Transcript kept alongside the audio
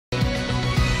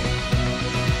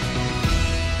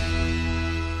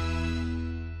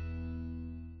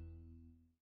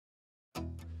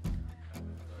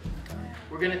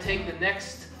We're going to take the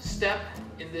next step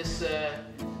in this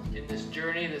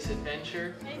journey, this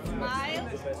adventure.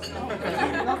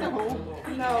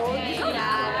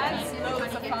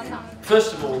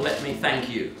 First of all, let me thank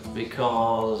you,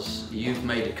 because you've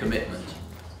made a commitment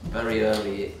very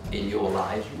early in your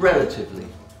lives, relatively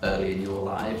early in your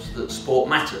lives, that sport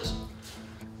matters.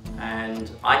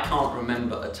 And I can't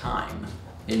remember a time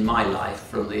in my life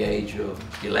from the age of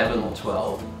 11 or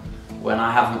 12 when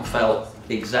I haven't felt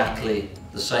exactly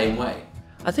the same way.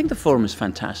 I think the forum is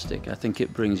fantastic. I think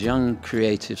it brings young,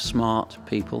 creative, smart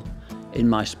people in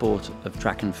my sport of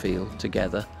track and field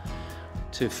together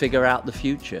to figure out the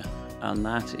future, and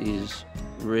that is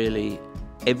really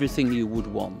everything you would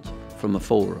want from a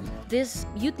forum. This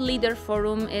Youth Leader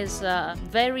Forum is a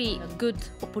very good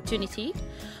opportunity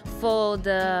for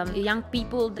the young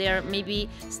people. They're maybe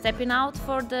stepping out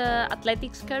for the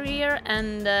athletics career,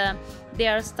 and they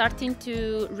are starting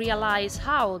to realize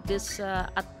how this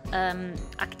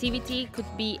activity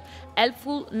could be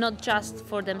helpful, not just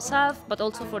for themselves but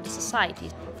also for the society.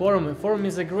 Forum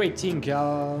is a great thing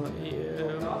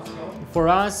for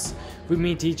us. We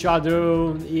meet each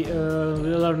other, we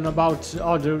learn about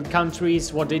other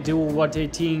countries, what they do, what they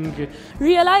think.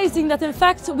 Realizing that in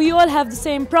fact we all have the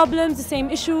same problems, the same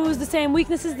issues, the same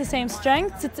weaknesses, the same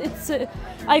strengths.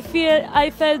 I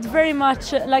felt very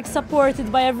much like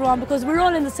supported by everyone, because we're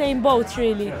all in the same boat,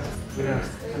 really.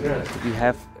 We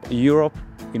have Europe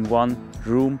in one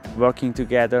room working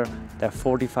together. There are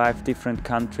 45 different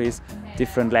countries,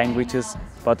 different languages,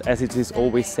 but as it is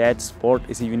always said, sport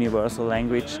is a universal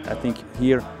language. I think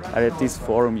here at this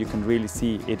forum you can really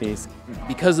see it is.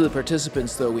 Because of the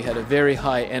participants, though, we had a very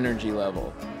high energy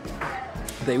level.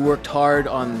 They worked hard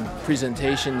on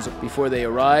presentations before they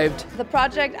arrived. The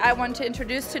project I want to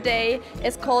introduce today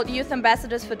is called Youth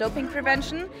Ambassadors for Doping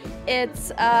Prevention.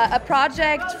 It's a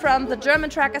project from the German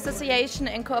Track Association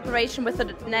in cooperation with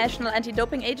the National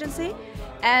Anti-Doping Agency.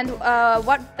 And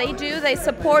what they do, they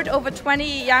support over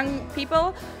 20 young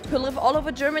people who live all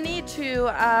over Germany to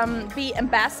be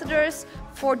ambassadors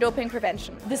for doping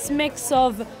prevention. This mix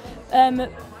of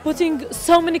putting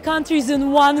so many countries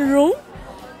in one room,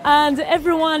 and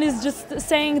everyone is just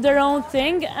saying their own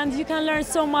thing, and you can learn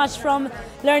so much from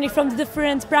learning from the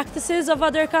different practices of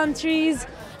other countries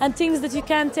and things that you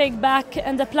can take back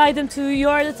and apply them to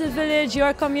your little village,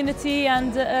 your community,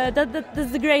 and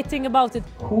that's the great thing about it.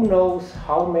 Who knows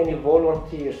how many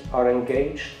volunteers are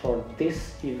engaged for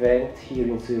this event here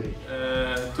in Zurich?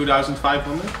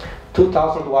 2,500?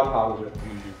 2,100.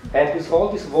 And with all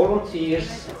these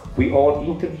volunteers, we all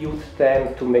interviewed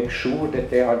them to make sure that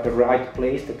they are at the right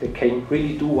place, that they can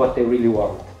really do what they really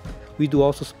want. We do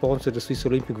also sponsor the Swiss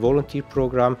Olympic Volunteer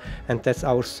Program, and that's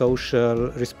our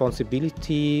social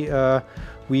responsibility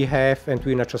we have. And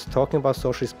we're not just talking about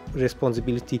social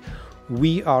responsibility.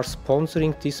 We are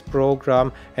sponsoring this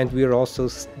program, and we are also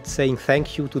saying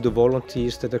thank you to the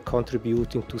volunteers that are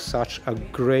contributing to such a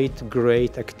great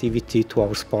activity to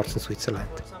our sports in Switzerland.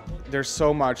 There's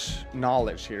so much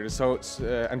knowledge here,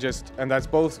 and that's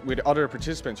both with other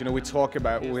participants. You know, we talk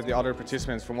about with the other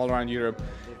participants from all around Europe,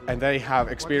 and they have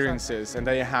experiences and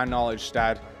they have knowledge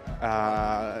that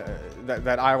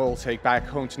that I will take back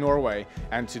home to Norway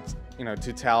and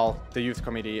to tell the youth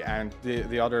committee and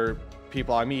the other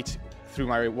people I meet through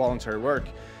my voluntary work.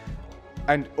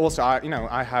 And also,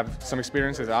 I have some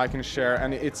experiences that I can share,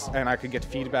 and I could get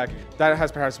feedback. That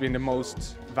has perhaps been the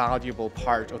most valuable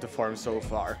part of the forum so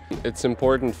far. It's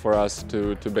important for us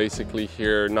to basically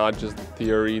hear not just the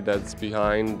theory that's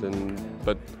behind,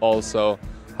 but also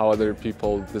how other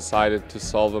people decided to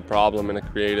solve a problem in a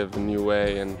creative and new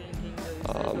way. And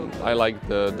I like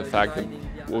the fact that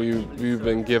we've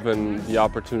been given the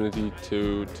opportunity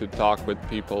to talk with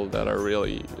people that are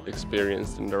really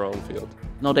experienced in their own field.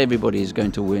 Not everybody is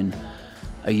going to win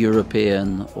a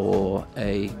European or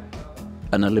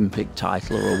an Olympic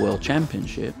title or a world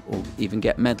championship or even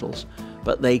get medals,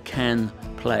 but they can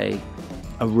play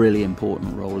a really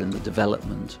important role in the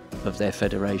development of their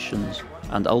federations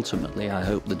and ultimately, I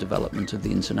hope, the development of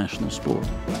the international sport.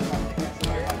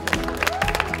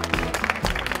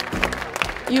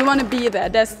 You want to be there.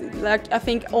 That's like, I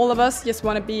think all of us just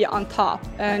want to be on top,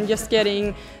 and just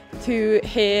getting to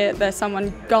hear that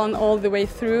someone gone all the way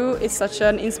through is such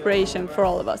an inspiration for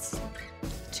all of us.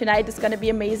 Tonight is going to be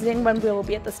amazing when we will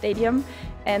be at the stadium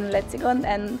in Letzigon,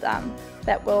 and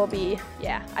that will be,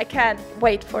 yeah, I can't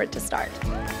wait for it to start.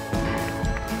 There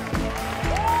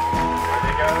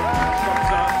they go.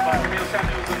 Thumbs up by Emil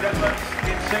Samuels of Netherlands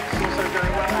in 6th, also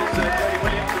going well is Jody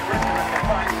Williams of Bristol in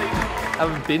 5th season. I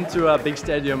haven't been to a big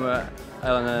stadium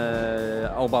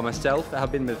all by myself. I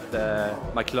have been with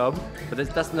my club, but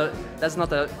that's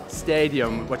not a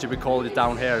stadium, what you would call it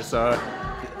down here. So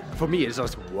for me, it's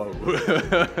just whoa.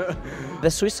 The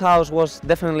Swiss house was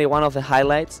definitely one of the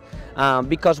highlights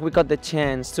because we got the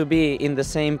chance to be in the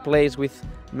same place with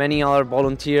many other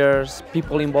volunteers,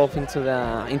 people involved into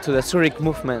the Zurich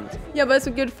movement. Yeah, but it's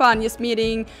a good fun just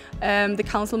meeting the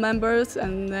council members,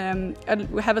 and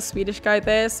we have a Swedish guy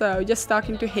there, so just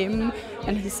talking to him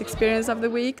and his experience of the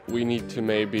week. We need to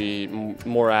maybe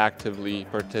more actively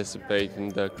participate in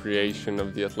the creation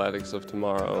of the athletics of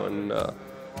tomorrow, and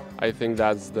I think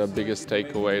that's the biggest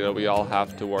takeaway that we all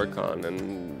have to work on.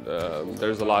 And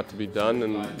there's a lot to be done,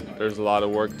 and there's a lot of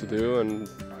work to do, and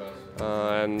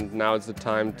now it's the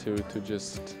time to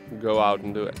just go out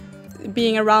and do it.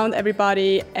 Being around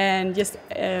everybody and just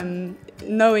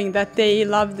knowing that they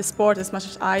love the sport as much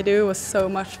as I do was so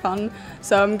much fun.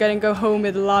 So I'm going to go home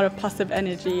with a lot of positive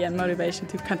energy and motivation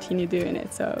to continue doing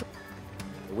it. So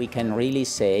we can really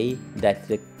say that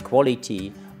the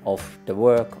quality of the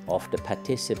work of the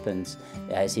participants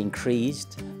has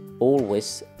increased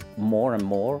always more and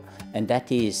more, and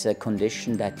that is a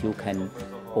condition that you can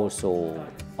also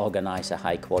organize a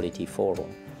high-quality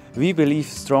forum. We believe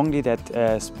strongly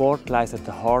that sport lies at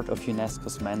the heart of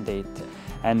UNESCO's mandate,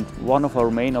 and one of our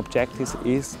main objectives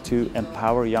is to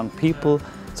empower young people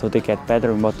so they get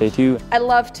better in what they do. I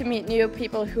love to meet new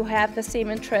people who have the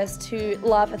same interests, who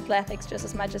love athletics just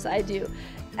as much as I do,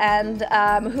 and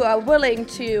who are willing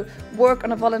to work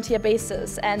on a volunteer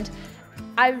basis. And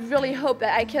I really hope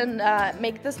that I can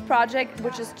make this project,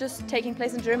 which is just taking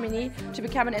place in Germany, to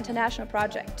become an international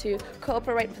project, to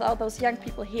cooperate with all those young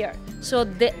people here. So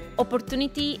the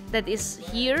opportunity that is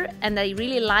here and I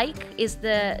really like is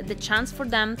the chance for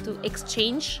them to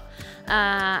exchange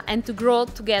and to grow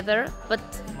together, but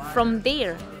from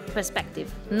their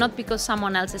perspective, not because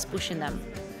someone else is pushing them.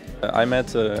 I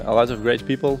met a lot of great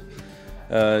people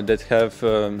that have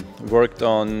worked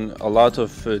on a lot of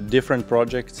different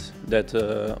projects that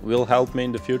will help me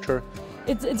in the future.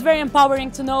 It's very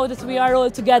empowering to know that we are all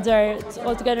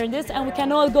together in this, and we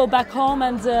can all go back home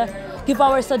and give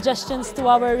our suggestions to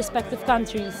our respective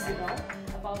countries.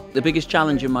 The biggest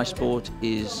challenge in my sport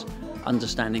is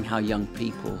understanding how young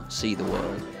people see the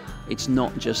world. It's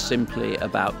not just simply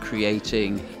about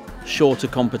creating shorter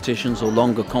competitions or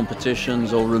longer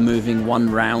competitions or removing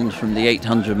one round from the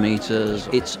 800 meters.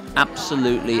 It's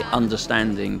absolutely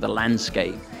understanding the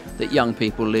landscape that young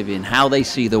people live in, how they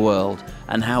see the world,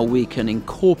 and how we can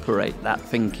incorporate that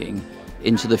thinking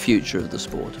into the future of the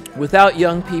sport. Without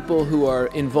young people who are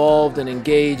involved and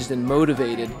engaged and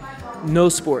motivated, no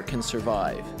sport can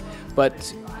survive.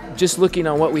 But just looking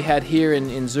on what we had here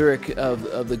in Zurich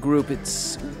of the group,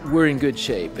 we're in good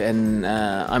shape, and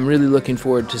I'm really looking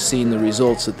forward to seeing the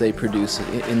results that they produce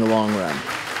in the long run.